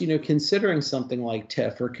suggest, considering something like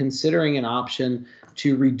TIF or considering an option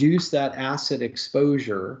to reduce that acid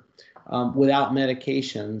exposure without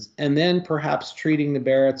medications, and then perhaps treating the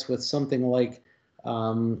Barrett's with something like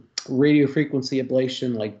radiofrequency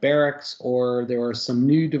ablation like Barracks, or there are some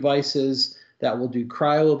new devices that will do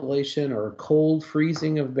cryoablation or cold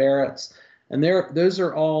freezing of Barrett's. And those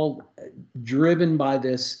are all driven by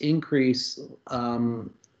this increase,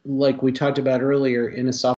 like we talked about earlier, in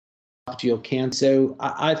esophageal cancer. So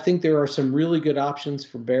I think there are some really good options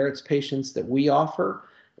for Barrett's patients that we offer.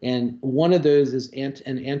 And one of those is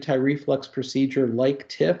an anti-reflux procedure like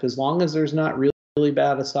TIF. As long as there's not really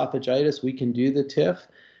bad esophagitis, we can do the TIF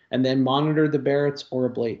and then monitor the Barrett's or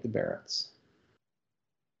ablate the Barrett's.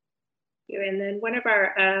 And then one of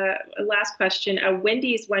our last question,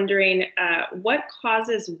 Wendy's wondering, what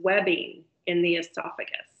causes webbing in the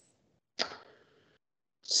esophagus?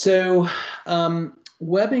 So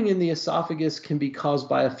webbing in the esophagus can be caused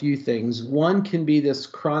by a few things. One can be this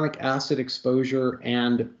chronic acid exposure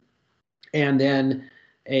and then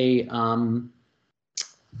a kind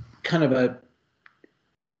of a,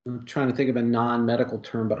 I'm trying to think of a non-medical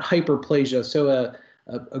term, but hyperplasia. So a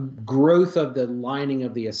growth of the lining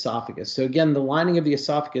of the esophagus. So again, the lining of the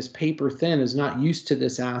esophagus, paper thin, is not used to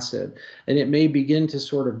this acid, and it may begin to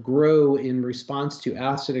sort of grow in response to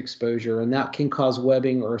acid exposure, and that can cause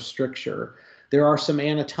webbing or stricture. There are some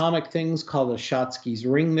anatomic things called a Schatzki's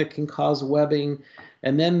ring that can cause webbing,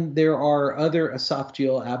 and then there are other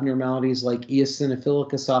esophageal abnormalities like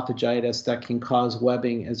eosinophilic esophagitis that can cause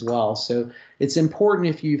webbing as well. So it's important,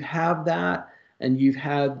 if you have that and you've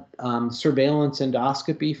had surveillance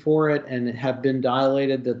endoscopy for it and have been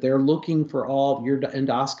dilated, that they're looking for your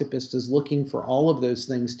endoscopist is looking for all of those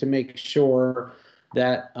things to make sure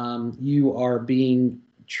that you are being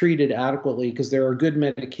treated adequately, because there are good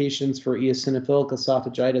medications for eosinophilic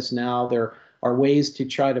esophagitis now. There are ways to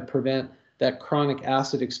try to prevent that chronic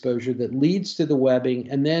acid exposure that leads to the webbing,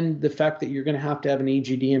 and then the fact that you're going to have an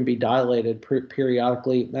EGD and be dilated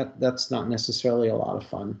periodically, that's not necessarily a lot of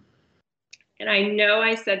fun. And I know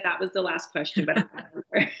I said that was the last question, but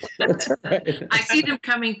That's all right. I see them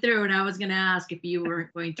coming through, and I was going to ask if you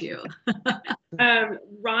were going to.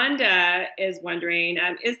 Rhonda is wondering,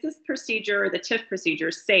 is this procedure, the TIF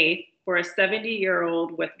procedure, safe for a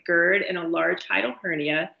 70-year-old with GERD and a large hiatal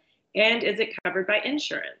hernia, and is it covered by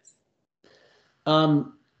insurance?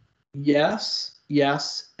 Yes,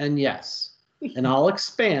 and yes. And I'll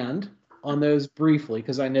expand on those briefly,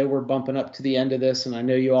 because I know we're bumping up to the end of this, and I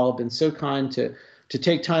know you all have been so kind to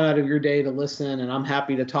take time out of your day to listen, and I'm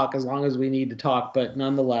happy to talk as long as we need to talk, but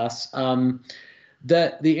nonetheless,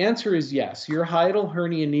 the answer is yes. Your hiatal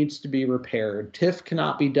hernia needs to be repaired. TIF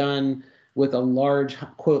cannot be done with a large,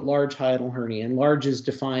 quote, large hiatal hernia, and large is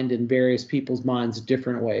defined in various people's minds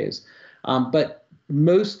different ways. But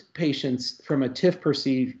most patients from a TIF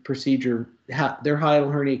procedure, their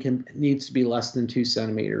hiatal hernia needs to be less than 2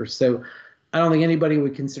 centimeters. So I don't think anybody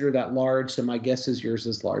would consider that large, so my guess is yours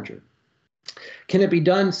is larger. Can it be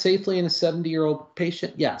done safely in a 70-year-old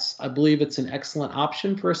patient? Yes, I believe it's an excellent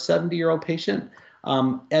option for a 70-year-old patient,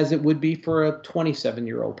 as it would be for a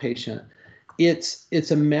 27-year-old patient.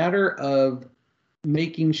 It's a matter of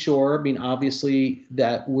making sure, obviously,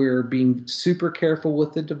 that we're being super careful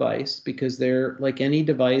with the device, because like any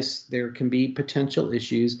device, there can be potential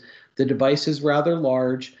issues. The device is rather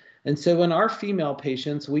large. And so in our female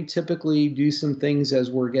patients, we typically do some things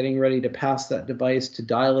as we're getting ready to pass that device to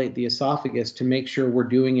dilate the esophagus to make sure we're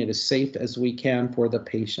doing it as safe as we can for the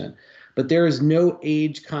patient. But there is no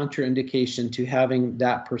age contraindication to having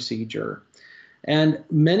that procedure. And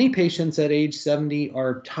many patients at age 70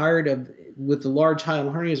 are tired of, with the large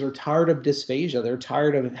hiatal hernias, are tired of dysphagia. They're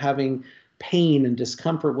tired of having pain and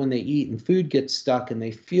discomfort when they eat, and food gets stuck and they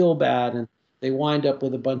feel bad, and they wind up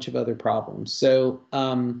with a bunch of other problems. So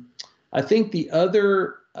I think the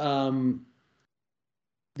other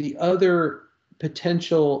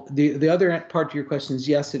potential, the other part to your question is,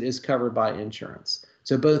 yes, it is covered by insurance.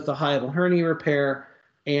 So both the hiatal hernia repair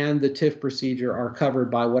and the TIF procedure are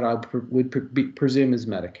covered by what I would presume is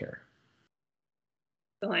Medicare.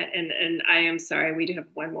 Excellent. And I am sorry, we do have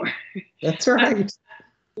one more. That's all right.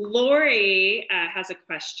 Lori has a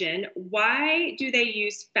question. Why do they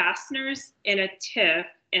use fasteners in a TIF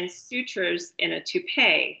and sutures in a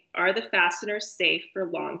toupee? Are the fasteners safe for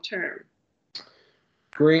long term?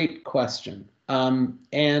 Great question.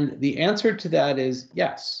 And the answer to that is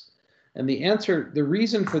yes. And the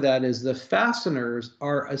reason for that is the fasteners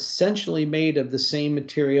are essentially made of the same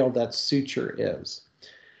material that suture is.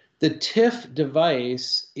 The TIF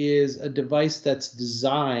device is a device that's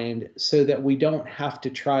designed so that we don't have to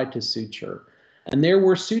try to suture. And there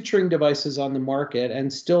were suturing devices on the market,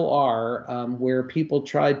 and still are, where people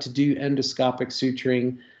tried to do endoscopic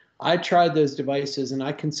suturing. I tried those devices, and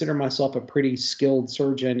I consider myself a pretty skilled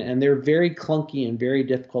surgeon, and they're very clunky and very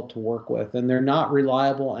difficult to work with, and they're not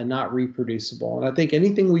reliable and not reproducible. And I think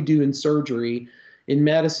anything we do in surgery, in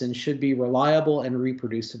medicine, should be reliable and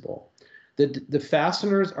reproducible. The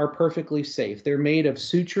fasteners are perfectly safe. They're made of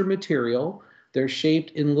suture material. They're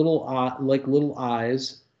shaped in like little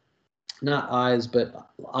eyes, not eyes, but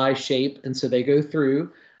eye shape, and so they go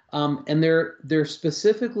through. And they're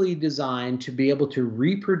specifically designed to be able to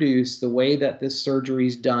reproduce the way that this surgery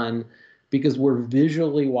is done, because we're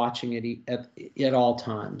visually watching it at all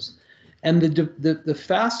times. And the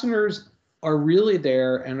fasteners are really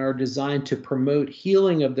there and are designed to promote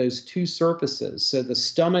healing of those two surfaces. So the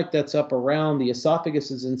stomach that's up around, the esophagus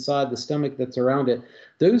is inside the stomach that's around it.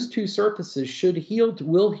 Those two surfaces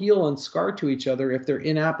will heal and scar to each other if they're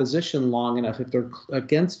in apposition long enough, if they're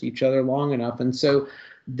against each other long enough. And so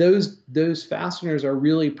those fasteners are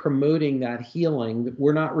really promoting that healing.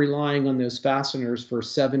 We're not relying on those fasteners for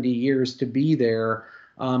 70 years to be there,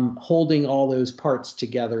 holding all those parts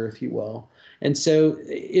together, if you will. And so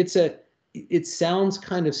it sounds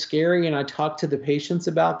kind of scary, and I talk to the patients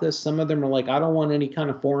about this. Some of them are like, I don't want any kind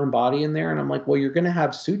of foreign body in there. And I'm like, well, you're going to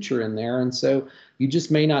have suture in there, and so you just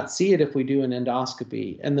may not see it if we do an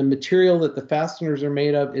endoscopy. And the material that the fasteners are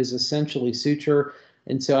made of is essentially suture.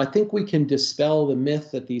 And so I think we can dispel the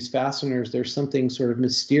myth that these fasteners, there's something sort of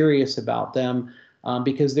mysterious about them,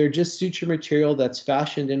 because they're just suture material that's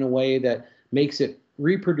fashioned in a way that makes it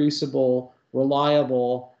reproducible,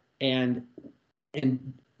 reliable, and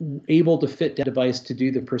able to fit the device to do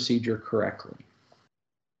the procedure correctly.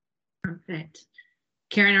 Perfect.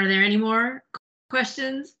 Karen, are there any more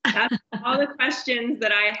questions? That's all the questions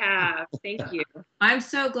that I have. Thank you. I'm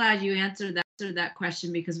so glad you answered that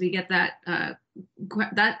question, because we get that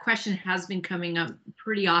question has been coming up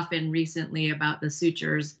pretty often recently about the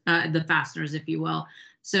sutures, the fasteners, if you will.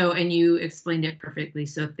 So, and you explained it perfectly.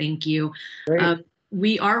 So thank you.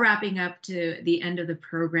 We are wrapping up to the end of the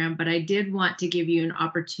program, but I did want to give you an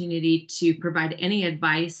opportunity to provide any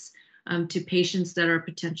advice to patients that are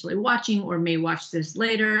potentially watching or may watch this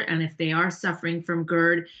later. And if they are suffering from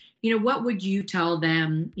GERD, what would you tell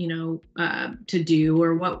them, to do,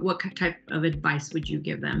 or what type of advice would you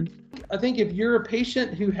give them? I think if you're a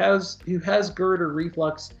patient who has GERD or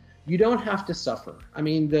reflux, you don't have to suffer. I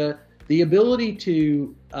mean, the ability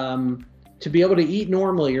to be able to eat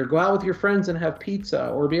normally, or go out with your friends and have pizza,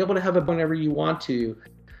 or be able to have it whenever you want to.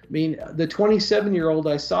 I mean, the 27-year-old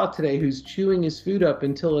I saw today who's chewing his food up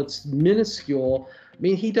until it's minuscule, I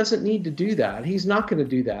mean, he doesn't need to do that. He's not going to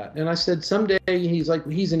do that. And I said, someday, he's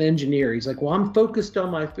an engineer. He's like, well, I'm focused on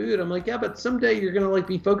my food. I'm like, yeah, but someday you're going to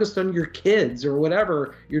be focused on your kids or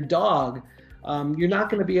whatever, your dog. You're not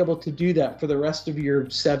going to be able to do that for the rest of your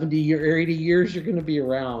 70 or 80 years you're going to be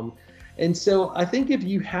around. And so I think if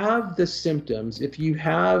you have the symptoms, if you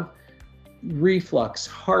have reflux,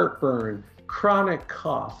 heartburn, chronic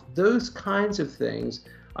cough, those kinds of things,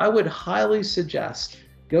 I would highly suggest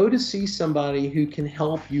go to see somebody who can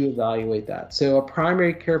help you evaluate that. So a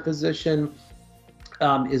primary care physician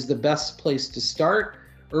is the best place to start.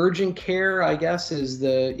 Urgent care, I guess, is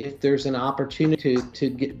if there's an opportunity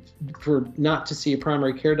not to see a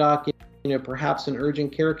primary care doc, perhaps an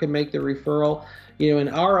urgent care can make the referral. In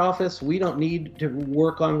our office, we don't need to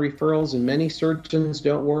work on referrals, and many surgeons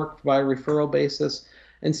don't work by referral basis.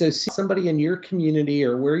 And so see somebody in your community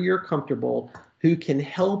or where you're comfortable who can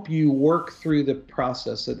help you work through the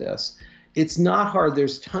process of this. It's not hard.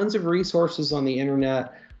 There's tons of resources on the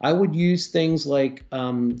internet. I would use things like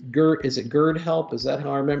GERD. Is it GERD help? Is that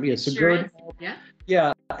how I remember? Yeah, so Sure GERD is. help. Yeah.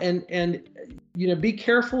 Yeah, and be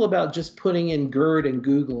careful about just putting in GERD and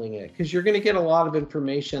Googling it, because you're going to get a lot of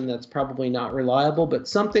information that's probably not reliable. But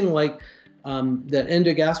something like that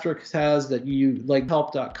Endogastrics has, that you like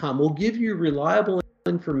help.com, will give you reliable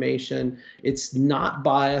information. It's not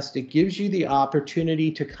biased. It gives you the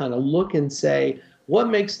opportunity to kind of look and say, what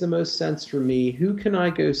makes the most sense for me? Who can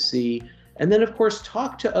I go see? And then, of course,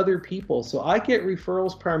 talk to other people. So I get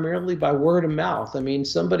referrals primarily by word of mouth. I mean,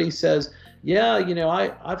 somebody says, yeah,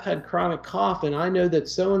 I've had chronic cough, and I know that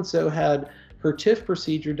so-and-so had her TIF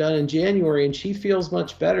procedure done in January, and she feels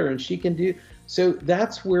much better, and she can do. So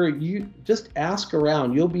that's where you just ask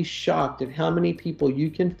around. You'll be shocked at how many people you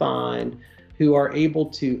can find who are able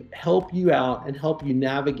to help you out and help you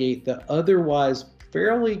navigate the otherwise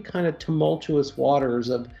fairly kind of tumultuous waters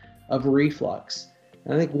of reflux.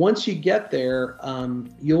 And I think once you get there,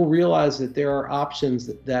 you'll realize that there are options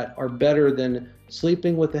that are better than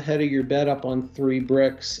sleeping with the head of your bed up on 3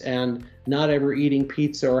 bricks and not ever eating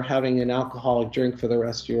pizza or having an alcoholic drink for the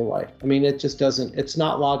rest of your life. I mean, it's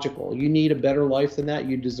not logical. You need a better life than that.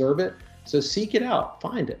 You deserve it. So seek it out,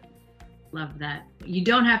 find it. Love that. You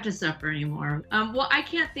don't have to suffer anymore. Well, I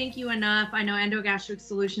can't thank you enough. I know Endogastric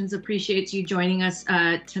Solutions appreciates you joining us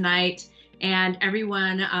tonight. And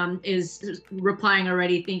everyone is replying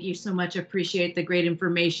already. Thank you so much. Appreciate the great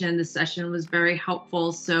information. The session was very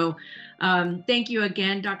helpful. So thank you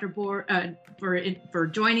again, Dr. Bour, for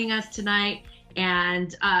joining us tonight.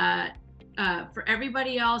 And for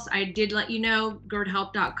everybody else, I did let you know,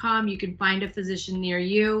 GERDhelp.com. You can find a physician near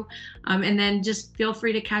you. And then just feel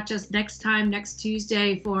free to catch us next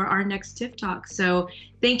Tuesday for our next TIF Talk. So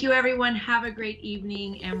thank you, everyone. Have a great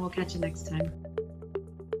evening, and we'll catch you next time.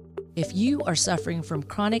 If you are suffering from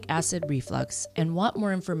chronic acid reflux and want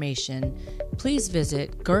more information, please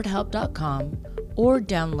visit GERDhelp.com or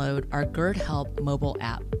download our GERD Help mobile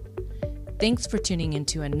app. Thanks for tuning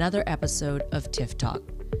into another episode of TIF Talk.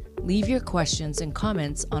 Leave your questions and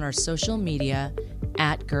comments on our social media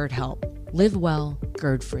 @GERDhelp. Live well,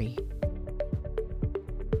 GERD free.